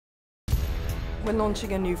We're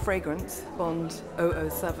launching a new fragrance, Bond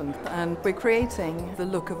 007, and we're creating the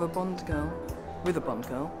look of a Bond girl with a Bond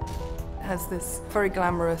girl. It has this very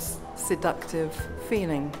glamorous, seductive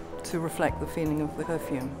feeling to reflect the feeling of the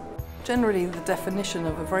perfume. Generally, the definition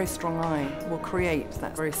of a very strong eye will create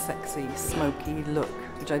that very sexy, smoky look,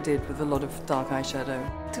 which I did with a lot of dark eyeshadow.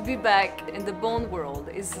 To be back in the Bond world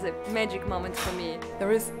is a magic moment for me.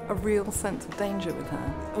 There is a real sense of danger with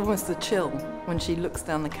her, almost a chill when she looks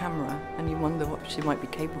down the camera and you wonder what she might be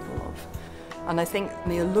capable of. And I think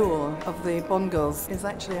the allure of the Bond girls is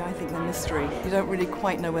actually, I think, the mystery. You don't really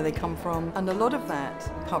quite know where they come from. And a lot of that,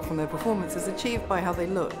 apart from their performance, is achieved by how they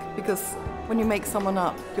look. Because when you make someone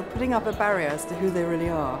up, you're putting up a barrier as to who they really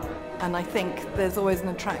are. And I think there's always an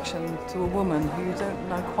attraction to a woman who you don't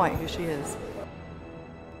know quite who she is.